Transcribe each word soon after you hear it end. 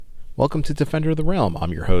Welcome to Defender of the Realm.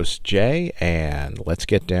 I'm your host, Jay, and let's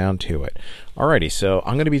get down to it. Alrighty, so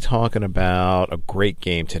I'm going to be talking about a great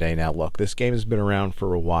game today. Now, look, this game has been around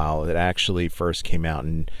for a while. It actually first came out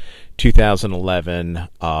in 2011.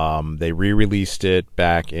 They re-released it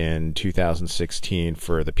back in 2016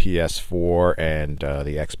 for the PS4 and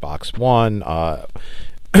the Xbox One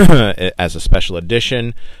as a special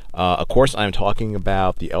edition. Of course, I'm talking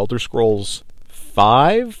about The Elder Scrolls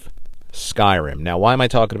V Skyrim. Now, why am I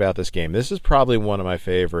talking about this game? This is probably one of my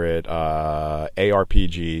favorite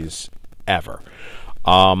ARPGs ever.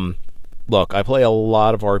 Look, I play a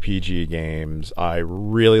lot of RPG games. I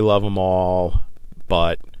really love them all,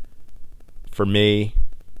 but for me,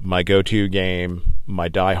 my go-to game, my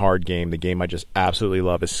die-hard game, the game I just absolutely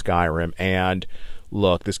love is Skyrim. And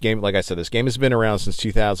look, this game, like I said, this game has been around since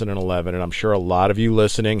 2011, and I'm sure a lot of you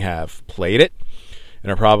listening have played it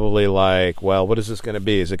and are probably like, well, what is this going to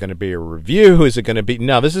be? Is it going to be a review? Is it going to be...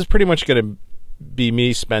 No, this is pretty much going to be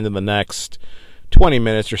me spending the next 20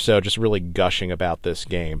 minutes or so just really gushing about this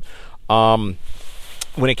game. When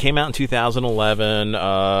it came out in 2011,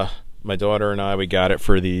 my daughter and I, we got it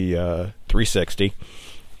for the 360,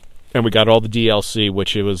 and we got all the DLC,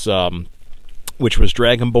 which was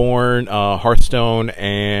Dragonborn, Hearthstone,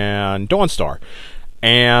 and Dawnstar.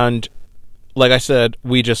 And like I said,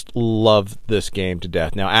 we just love this game to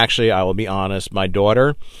death. Now, actually, I will be honest, my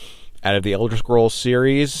daughter, out of the Elder Scrolls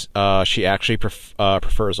series, she actually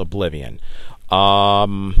prefers Oblivion.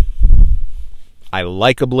 I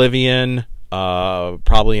like Oblivion.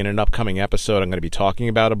 Probably in an upcoming episode, I'm going to be talking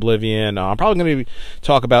about Oblivion. I'm probably going to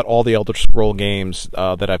talk about all the Elder Scroll games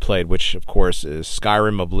that I played, which, of course, is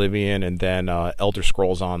Skyrim, Oblivion, and then Elder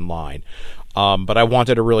Scrolls Online. But I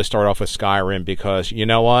wanted to really start off with Skyrim because, you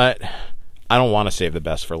know what? I don't want to save the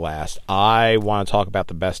best for last. I want to talk about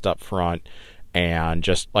the best up front and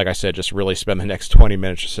just, like I said, just really spend the next 20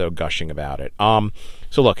 minutes or so gushing about it.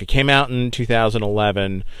 So look, it came out in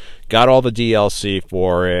 2011, got all the DLC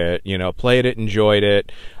for it, played it, enjoyed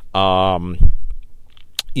it. The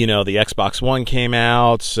Xbox One came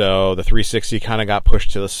out, so the 360 kind of got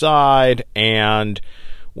pushed to the side, and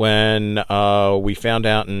when we found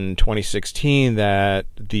out in 2016 that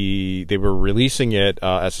they were releasing it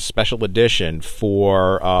as a special edition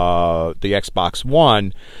for the Xbox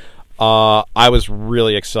One, I was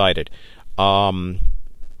really excited.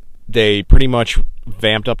 They pretty much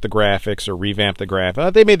vamped up the graphics or revamped the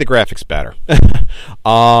graphics. They made the graphics better.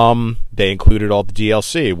 They included all the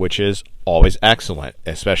DLC, which is always excellent.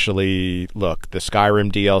 Especially, look, the Skyrim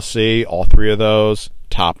DLC, all three of those,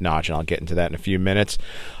 top notch, and I'll get into that in a few minutes.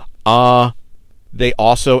 They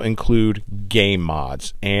also include game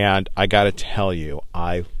mods, and I gotta tell you,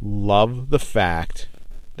 I love the fact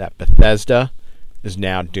that Bethesda is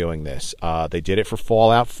now doing this. They did it for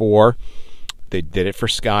Fallout 4. They did it for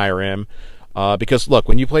Skyrim. Because look,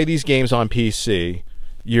 when you play these games on PC,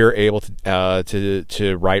 you're able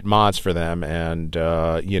to write mods for them, and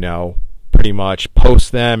pretty much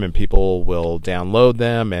post them, and people will download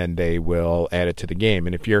them, and they will add it to the game.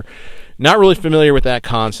 And if you're not really familiar with that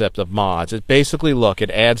concept of mods, it basically, look, it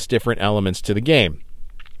adds different elements to the game.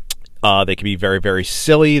 They could be very, very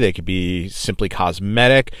silly. They could be simply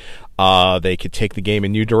cosmetic. They could take the game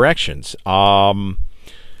in new directions.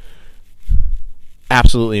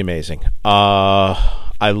 Absolutely amazing.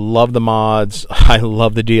 I love the mods. I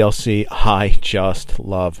love the DLC. I just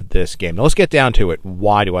love this game. Now let's get down to it.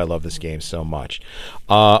 Why do I love this game so much?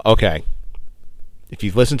 Okay. If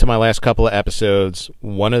you've listened to my last couple of episodes,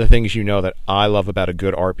 one of the things you know that I love about a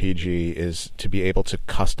good RPG is to be able to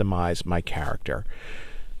customize my character.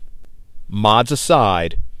 Mods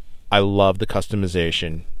aside, I love the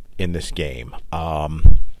customization in this game.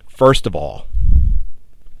 First of all,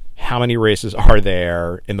 how many races are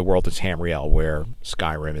there in the world of Tamriel, where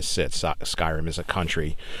Skyrim sits? Skyrim is a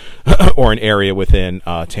country or an area within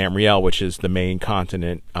Tamriel, which is the main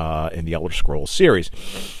continent in the Elder Scrolls series.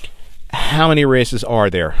 How many races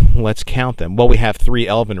are there? Let's count them. Well, we have 3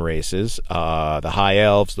 elven races, the High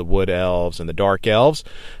Elves, the Wood Elves, and the Dark Elves.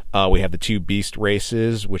 We have the 2 beast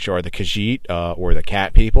races, which are the Khajiit, or the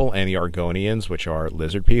cat people, and the Argonians, which are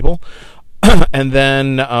lizard people. And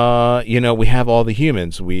then, we have all the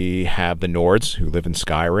humans. We have the Nords, who live in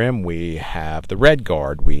Skyrim. We have the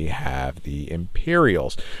Redguard. We have the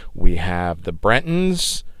Imperials. We have the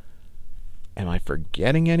Bretons. Am I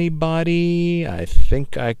forgetting anybody? I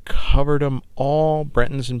think I covered them all.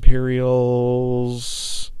 Bretons,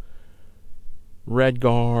 Imperials,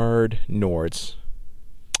 Redguard, Nords.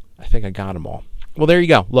 I think I got them all. Well, there you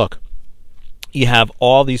go. Look. You have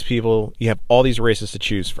all these people, you have all these races to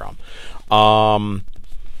choose from.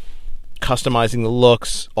 customizing the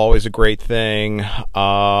looks, always a great thing.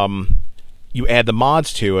 You add the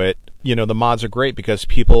mods to it. The mods are great because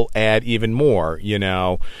people add even more.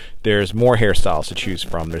 There's more hairstyles to choose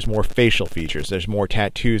from. There's more facial features. There's more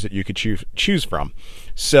tattoos that you could choose from.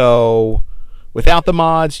 So without the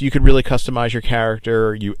mods, you could really customize your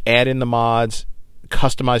character. You add in the mods,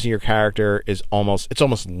 customizing your character is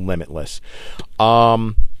almost limitless.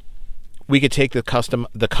 We could take the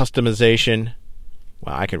customization.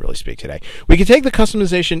 Well, I can really speak today. We could take the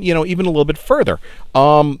customization, even a little bit further.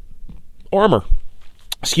 Armor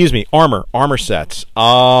sets,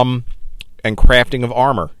 and crafting of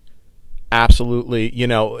armor. Absolutely,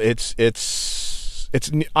 it's.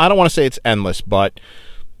 I don't want to say it's endless, but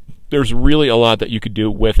there's really a lot that you could do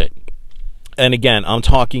with it. And again, I'm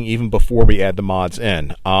talking even before we add the mods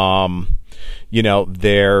in.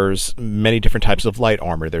 There's many different types of light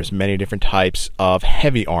armor. There's many different types of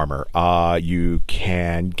heavy armor. You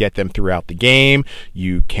can get them throughout the game.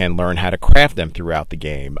 You can learn how to craft them throughout the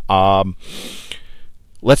game.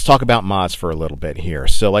 Let's talk about mods for a little bit here.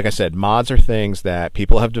 So like I said, mods are things that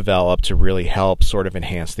people have developed to really help sort of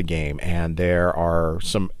enhance the game. And there are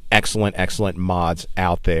some excellent mods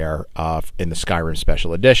out there in the Skyrim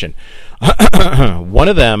Special Edition. One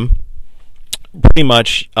of them, pretty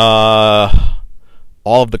much all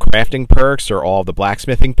of the crafting perks or all of the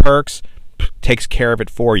blacksmithing perks takes care of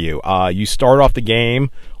it for you. You start off the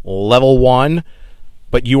game level 1,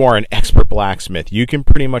 but you are an expert blacksmith. You can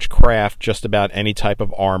pretty much craft just about any type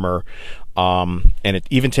of armor, and it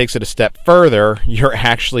even takes it a step further. You're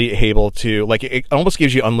actually able to, it almost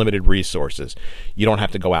gives you unlimited resources. You don't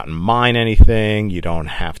have to go out and mine anything. You don't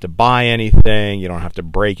have to buy anything. You don't have to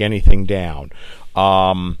break anything down.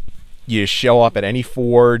 You show up at any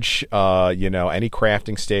forge, any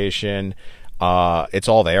crafting station. It's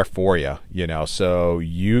all there for you, so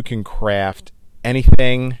you can craft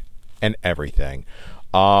anything and everything.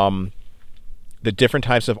 The different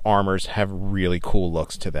types of armors have really cool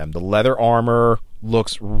looks to them. The leather armor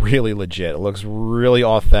looks really legit. It looks really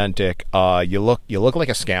authentic. You look like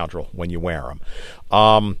a scoundrel when you wear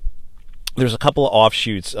them. There's a couple of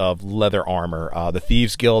offshoots of leather armor. The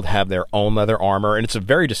Thieves Guild have their own leather armor, and it's a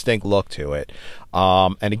very distinct look to it.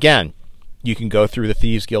 And again, you can go through the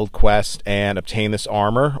Thieves Guild quest and obtain this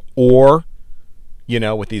armor, or,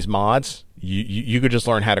 with these mods, you could just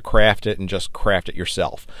learn how to craft it and just craft it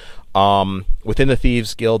yourself. Within the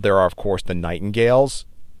Thieves Guild, there are, of course, the Nightingales.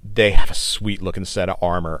 They have a sweet looking set of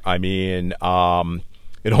armor. I mean,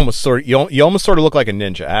 it almost sort of, you almost sort of look like a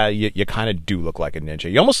ninja. You kind of do look like a ninja.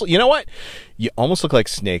 You know what? You almost look like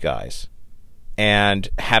Snake Eyes. And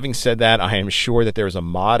having said that, I am sure that there's a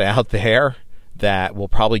mod out there that will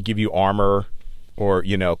probably give you armor or,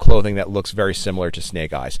 clothing that looks very similar to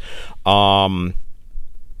Snake Eyes. The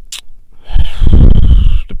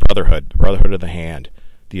Brotherhood of the Hand,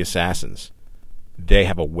 the Assassins, they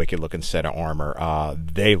have a wicked looking set of armor.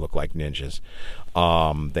 They look like ninjas.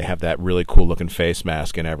 They have that really cool looking face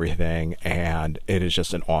mask and everything, and it is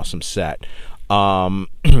just an awesome set.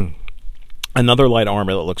 Another light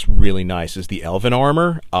armor that looks really nice is the Elven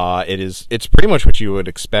armor. It's pretty much what you would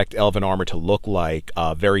expect Elven armor to look like.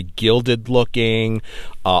 Very gilded looking,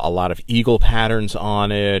 a lot of eagle patterns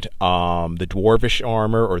on it. The Dwarvish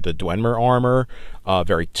armor or the Dwemer armor,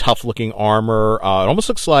 very tough looking armor. It almost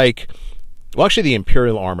looks like, well, actually the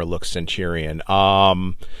Imperial armor looks Centurion.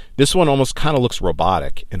 This one almost kind of looks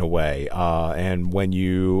robotic in a way. And when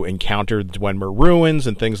you encounter the Dwemer ruins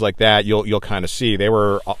and things like that, you'll kind of see they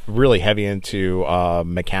were really heavy into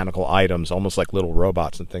mechanical items, almost like little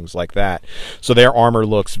robots and things like that. So their armor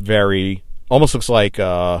looks almost looks like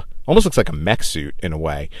a mech suit in a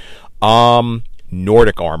way.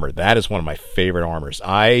 Nordic armor, that is one of my favorite armors.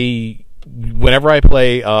 Whenever I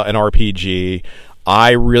play an RPG,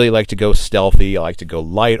 I really like to go stealthy. I like to go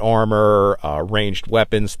light armor, ranged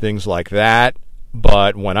weapons, things like that.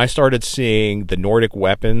 But when I started seeing the Nordic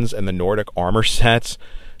weapons and the Nordic armor sets,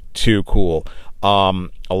 too cool. A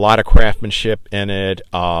lot of craftsmanship in it.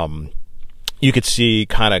 You could see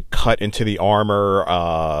kind of cut into the armor.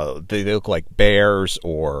 They look like bears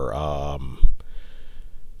or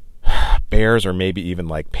maybe even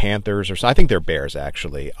like panthers or so. I think they're bears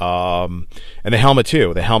actually. And the helmet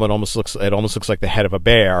too. The helmet almost looks like the head of a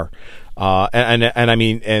bear. And I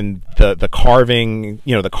mean, and the carving,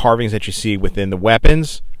 the carvings that you see within the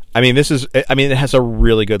weapons. It has a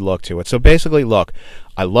really good look to it. So basically, look,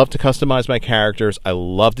 I love to customize my characters. I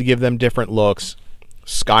love to give them different looks.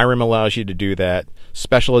 Skyrim allows you to do that.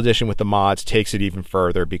 Special edition with the mods takes it even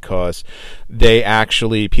further because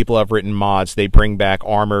people have written mods. They bring back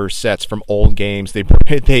armor sets from old games.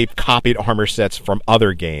 They've copied armor sets from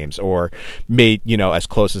other games or made, as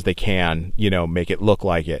close as they can, make it look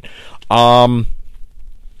like it.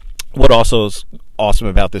 What also is awesome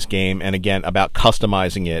about this game, and again about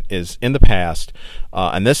customizing it, is in the past,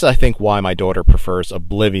 and this is, I think, why my daughter prefers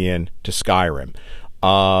Oblivion to Skyrim.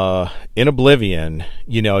 In Oblivion,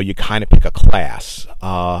 you kind of pick a class,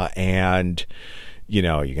 and you're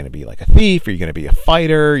going to be like a thief, or you're going to be a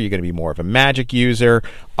fighter, you're going to be more of a magic user,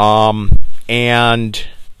 and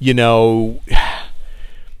the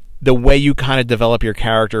way you kind of develop your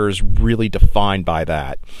character is really defined by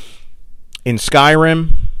that. In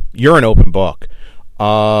Skyrim, you're an open book.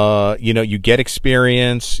 You get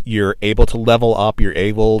experience, you're able to level up, you're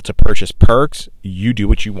able to purchase perks, you do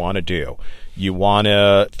what you want to do. You want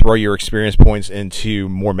to throw your experience points into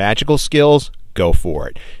more magical skills, go for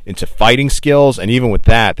it. Into fighting skills, and even with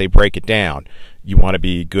that, they break it down. You want to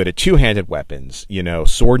be good at two-handed weapons,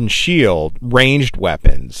 sword and shield, ranged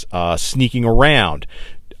weapons, sneaking around.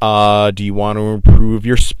 Do you want to improve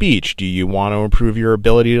your speech? Do you want to improve your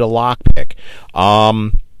ability to lockpick?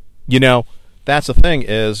 That's the thing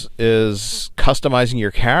is customizing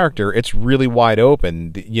your character. It's really wide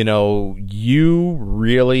open. You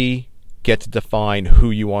really get to define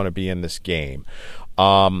who you want to be in this game.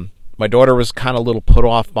 My daughter was kind of a little put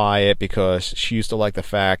off by it because she used to like the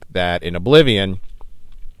fact that in Oblivion,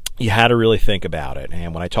 you had to really think about it.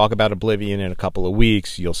 And when I talk about Oblivion in a couple of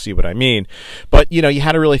weeks, you'll see what I mean. But, you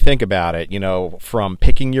had to really think about it, from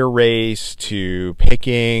picking your race to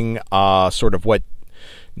picking sort of what,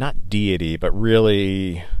 not deity, but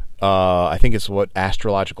really, I think it's what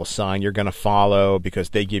astrological sign you're going to follow,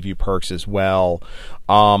 because they give you perks as well.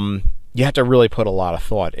 You have to really put a lot of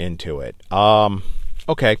thought into it.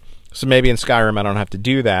 Okay, so maybe in Skyrim I don't have to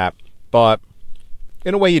do that, but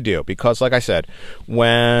in a way you do, because like I said,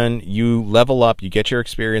 when you level up, you get your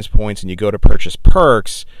experience points, and you go to purchase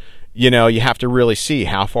perks, you have to really see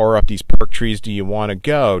how far up these perk trees do you want to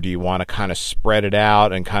go. Do you want to kind of spread it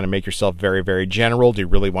out and kind of make yourself very, very general? Do you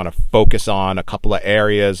really want to focus on a couple of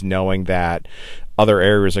areas, knowing that other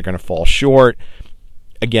areas are going to fall short?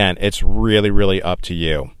 Again, it's really, really up to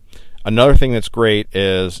you. Another thing that's great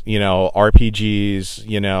is, RPGs,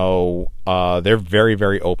 they're very,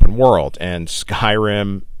 very open world, and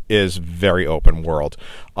Skyrim is very open world.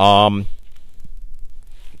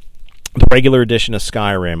 The regular edition of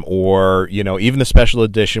Skyrim, or, even the special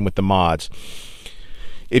edition with the mods,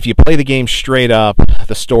 if you play the game straight up,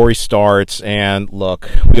 the story starts, and look,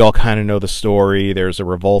 we all kind of know the story. There's a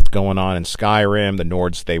revolt going on in Skyrim. The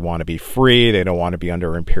Nords, they want to be free. They don't want to be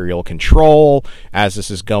under Imperial control. As this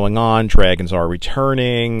is going on, dragons are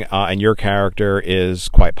returning, and your character is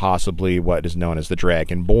quite possibly what is known as the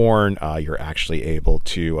Dragonborn. You're actually able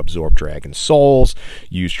to absorb dragon souls,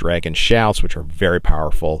 use dragon shouts, which are very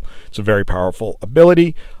powerful. It's a very powerful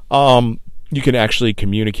ability. You can actually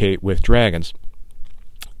communicate with dragons.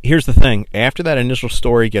 Here's the thing. After that initial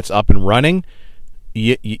story gets up and running,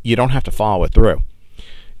 you don't have to follow it through.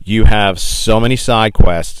 You have so many side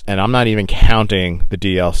quests, and I'm not even counting the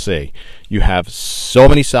DLC. You have so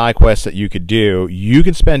many side quests that you could do. You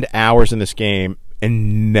can spend hours in this game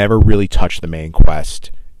and never really touch the main quest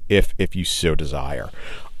if you so desire.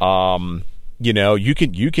 You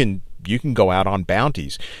can go out on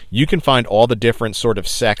bounties. You can find all the different sort of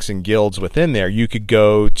sects and guilds within there. You could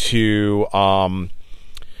go to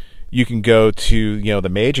the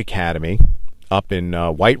Mage Academy up in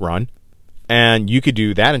Whiterun, and you could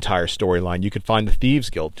do that entire storyline. You could find the Thieves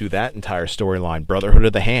Guild, do that entire storyline. Brotherhood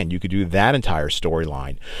of the Hand, you could do that entire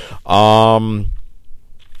storyline.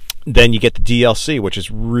 Then you get the DLC, which is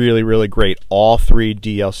really, really great. All 3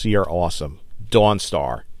 DLC are awesome.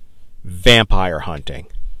 Dawnstar, vampire hunting.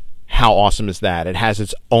 How awesome is that? It has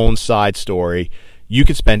its own side story. You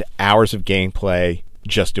could spend hours of gameplay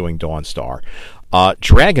just doing Dawnstar.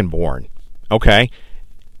 Dragonborn, okay?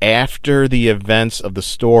 After the events of the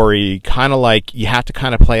story, kind of like you have to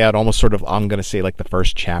kind of play out almost sort of, I'm going to say, like the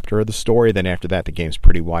first chapter of the story. Then after that, the game's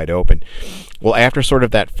pretty wide open. Well, after sort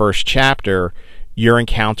of that first chapter, you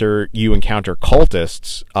encounter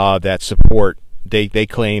cultists that support. They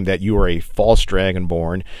claim that you are a false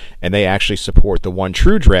Dragonborn, and they actually support the one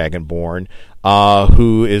true Dragonborn,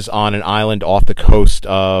 who is on an island off the coast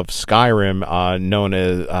of Skyrim, known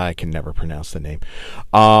as, I can never pronounce the name.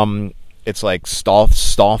 It's like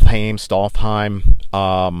Stalfheim,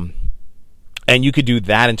 and you could do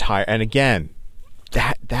that entire. And again,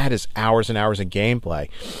 that is hours and hours of gameplay.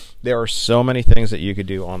 There are so many things that you could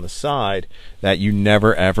do on the side that you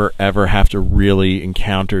never, ever, ever have to really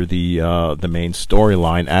encounter the main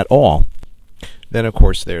storyline at all. Then, of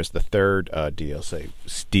course, there's the third DLC,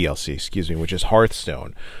 which is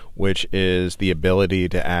Hearthstone, which is the ability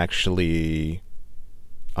to actually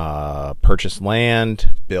purchase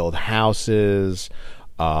land, build houses.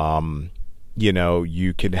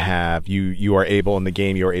 You could have you are able in the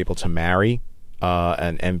game. You are able to marry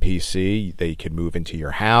an NPC. They could move into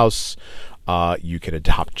your house. You could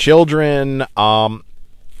adopt children.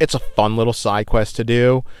 It's a fun little side quest to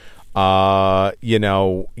do. If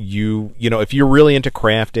you're really into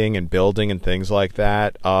crafting and building and things like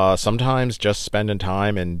that, sometimes just spending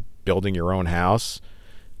time and building your own house,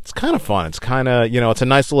 it's kind of fun. It's kind of, it's a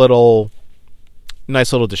nice little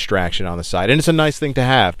distraction on the side, and it's a nice thing to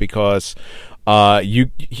have because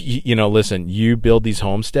listen, you build these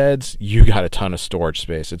homesteads, you got a ton of storage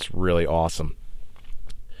space. It's really awesome.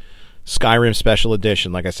 Skyrim Special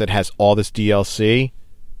Edition, like I said, has all this DLC.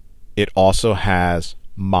 It also has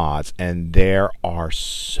mods, and there are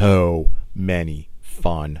so many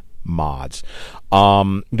fun mods.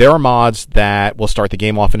 There are mods that will start the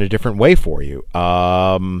game off in a different way for you.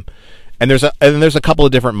 And there's a couple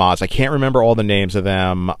of different mods. I can't remember all the names of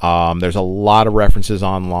them. There's a lot of references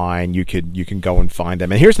online. You can go and find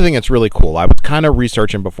them. And here's the thing that's really cool. I was kind of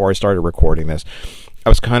researching before I started recording this. I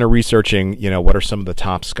was kind of researching, what are some of the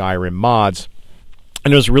top Skyrim mods.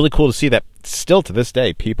 And it was really cool to see that still to this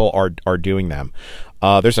day people are doing them.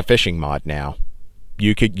 There's a fishing mod now.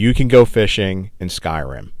 You can go fishing in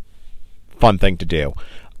Skyrim. Fun thing to do.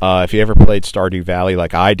 If you ever played Stardew Valley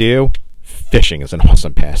like I do, fishing is an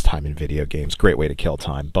awesome pastime in video games. Great way to kill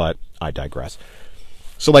time, but I digress.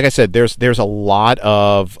 So like I said, there's a lot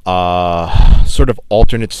of sort of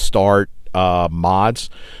alternate start mods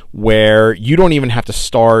where you don't even have to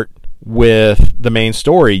start with the main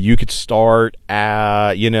story. You could start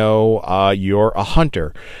you're a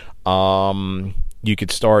hunter. You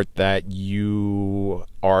could start that you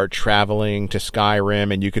are traveling to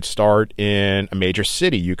Skyrim, and you could start in a major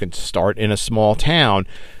city. You could start in a small town,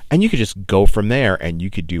 and you could just go from there, and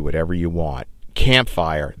you could do whatever you want.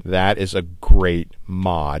 Campfire, that is a great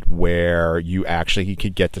mod where you actually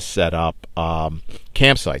could get to set up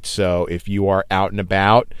campsites. So if you are out and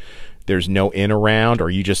about, there's no inn around,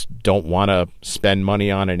 or you just don't want to spend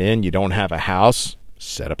money on an inn, you don't have a house,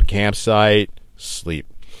 set up a campsite, sleep.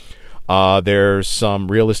 There's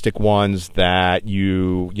some realistic ones that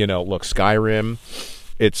look, Skyrim,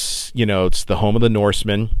 it's the home of the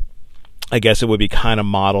Norsemen. I guess it would be kind of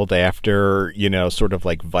modeled after, sort of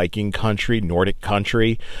like Viking country, Nordic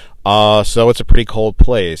country. So it's a pretty cold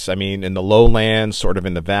place. I mean, in the lowlands, sort of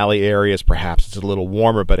in the valley areas, perhaps it's a little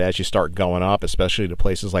warmer, but as you start going up, especially to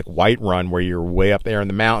places like Whiterun, where you're way up there in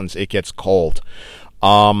the mountains, it gets cold.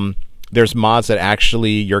 There's mods that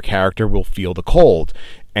actually your character will feel the cold.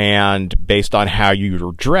 And based on how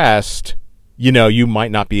you're dressed, you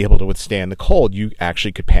might not be able to withstand the cold. You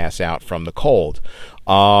actually could pass out from the cold.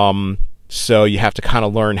 So you have to kind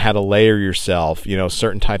of learn how to layer yourself.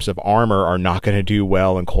 Certain types of armor are not going to do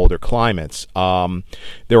well in colder climates.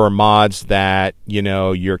 There are mods that,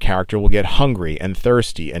 your character will get hungry and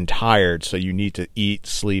thirsty and tired, so you need to eat,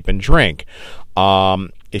 sleep, and drink.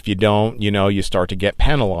 If you don't, you start to get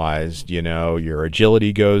penalized. Your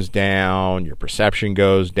agility goes down, your perception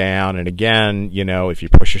goes down, and again, if you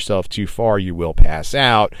push yourself too far, you will pass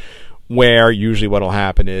out. Where usually what will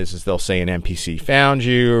happen is they'll say an NPC found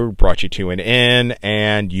you, brought you to an inn,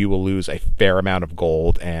 and you will lose a fair amount of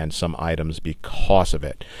gold and some items because of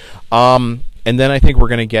it. And then I think we're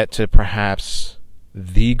going to get to perhaps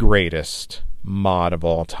the greatest mod of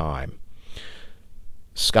all time.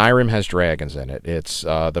 Skyrim has dragons in it. It's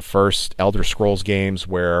the first Elder Scrolls games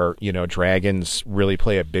where, dragons really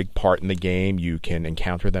play a big part in the game. You can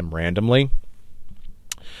encounter them randomly.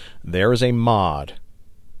 There is a mod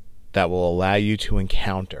that will allow you to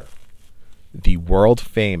encounter the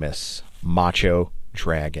world-famous Macho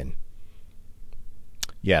Dragon.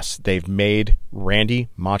 Yes, they've made Randy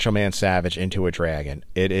Macho Man Savage into a dragon.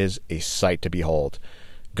 It is a sight to behold.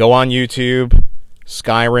 Go on YouTube,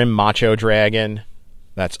 Skyrim Macho Dragon.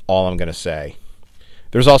 That's all I'm going to say.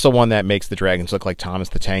 There's also one that makes the dragons look like Thomas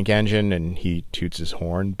the Tank Engine, and he toots his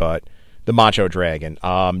horn, but the Macho Dragon.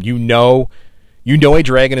 You know a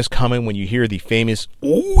dragon is coming when you hear the famous,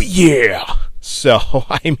 "Oh yeah!" So,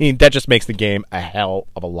 I mean, that just makes the game a hell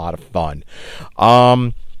of a lot of fun.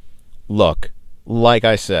 Look, like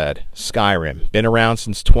I said, Skyrim, been around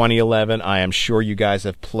since 2011. I am sure you guys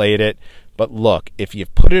have played it. But look, if you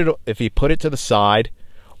put it to the side,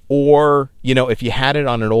 Or, if you had it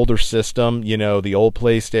on an older system, the old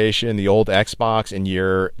PlayStation, the old Xbox, and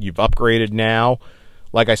you've upgraded now,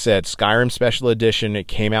 like I said, Skyrim Special Edition, it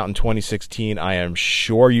came out in 2016. I am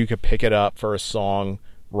sure you could pick it up for a song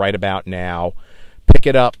right about now. Pick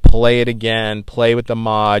it up, play it again, play with the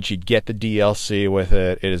mods, you get the DLC with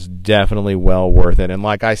it. It is definitely well worth it. And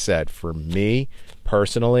like I said, for me,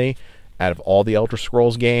 personally, out of all the Elder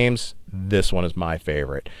Scrolls games, this one is my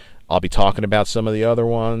favorite. I'll be talking about some of the other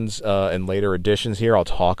ones in later editions here. I'll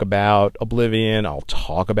talk about Oblivion. I'll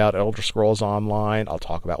talk about Elder Scrolls Online. I'll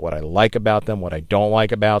talk about what I like about them, what I don't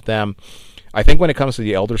like about them. I think when it comes to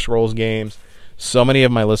the Elder Scrolls games, so many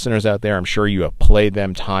of my listeners out there, I'm sure you have played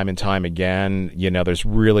them time and time again.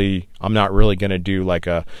 I'm not really going to do like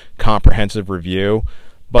a comprehensive review.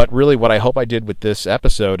 But really what I hope I did with this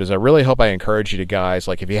episode is I really hope I encourage you to guys,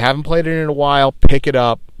 like if you haven't played it in a while, pick it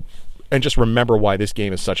up. And just remember why this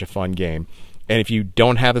game is such a fun game. And if you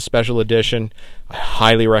don't have the special edition, I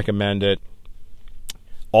highly recommend it.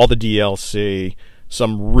 All the DLC,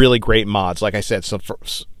 some really great mods. Like I said,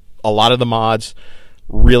 a lot of the mods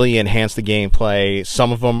really enhance the gameplay.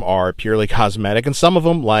 Some of them are purely cosmetic, and some of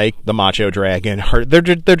them, like the Macho Dragon, they're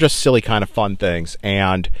just silly kind of fun things.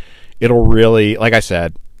 And it'll really, like I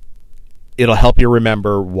said, it'll help you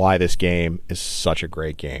remember why this game is such a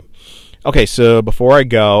great game. Okay, so before I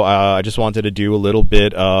go, I just wanted to do a little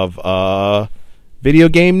bit of video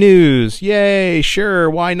game news. Yay, sure,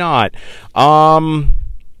 why not?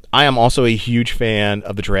 I am also a huge fan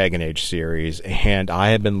of the Dragon Age series, and I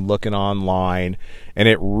have been looking online, and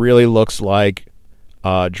it really looks like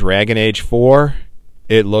Dragon Age 4,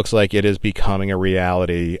 it looks like it is becoming a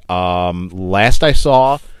reality. Last I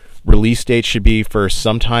saw, release date should be for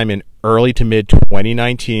sometime in early to mid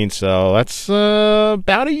 2019, so that's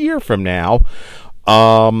about a year from now.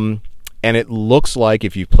 And it looks like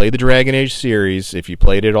if you've played the Dragon Age series, if you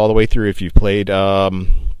played it all the way through, if you've played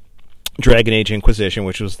Dragon Age Inquisition,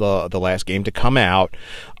 which was the last game to come out,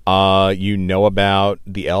 you know about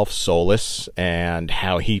the elf Solas and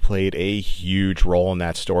how he played a huge role in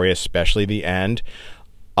that story, especially the end.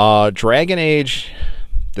 Dragon Age,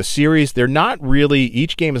 the series,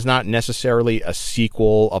 each game is not necessarily a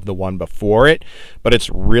sequel of the one before it, but it's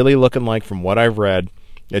really looking like, from what I've read,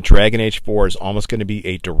 that Dragon Age 4 is almost going to be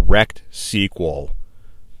a direct sequel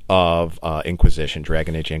of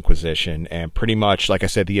Dragon Age Inquisition, and pretty much, like I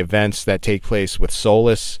said, the events that take place with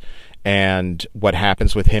Solas and what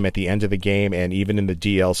happens with him at the end of the game and even in the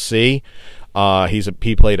DLC.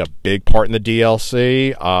 He played a big part in the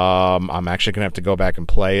DLC. I'm actually gonna have to go back and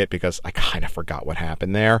play it because I kind of forgot what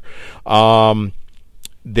happened there.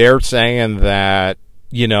 They're saying that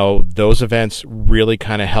those events really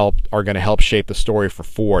kind of are going to help shape the story for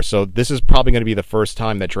 4. So this is probably going to be the first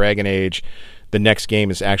time that Dragon Age, the next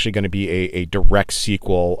game, is actually going to be a direct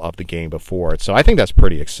sequel of the game before it. So I think that's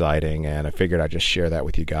pretty exciting, and I figured I'd just share that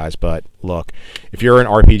with you guys. But look, if you're an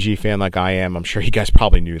RPG fan like I am, I'm sure you guys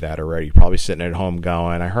probably knew that already. You're probably sitting at home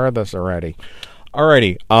going, I heard this already.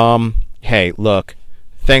 Alrighty. Hey, look,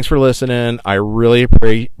 thanks for listening. I really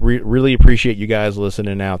appreciate you guys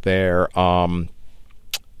listening out there.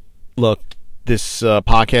 Look, this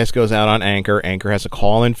podcast goes out on Anchor. Anchor has a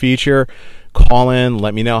call-in feature. Call in,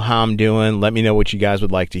 let me know how I'm doing, let me know what you guys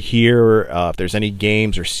would like to hear. If there's any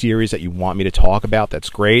games or series that you want me to talk about, that's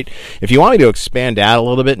great. If you want me to expand out a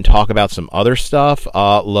little bit and talk about some other stuff,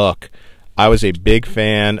 look, I was a big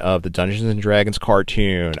fan of the Dungeons & Dragons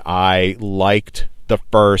cartoon. I liked the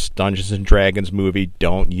first Dungeons & Dragons movie.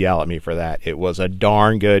 Don't yell at me for that. It was a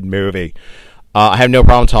darn good movie. I have no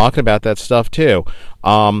problem talking about that stuff, too.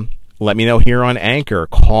 Let me know here on Anchor.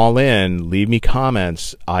 Call in. Leave me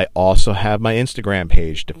comments. I also have my Instagram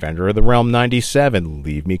page, Defender of the Realm 97.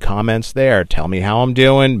 Leave me comments there. Tell me how I'm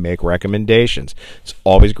doing. Make recommendations. It's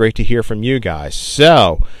always great to hear from you guys.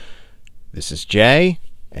 So, this is Jay,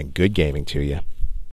 and good gaming to you.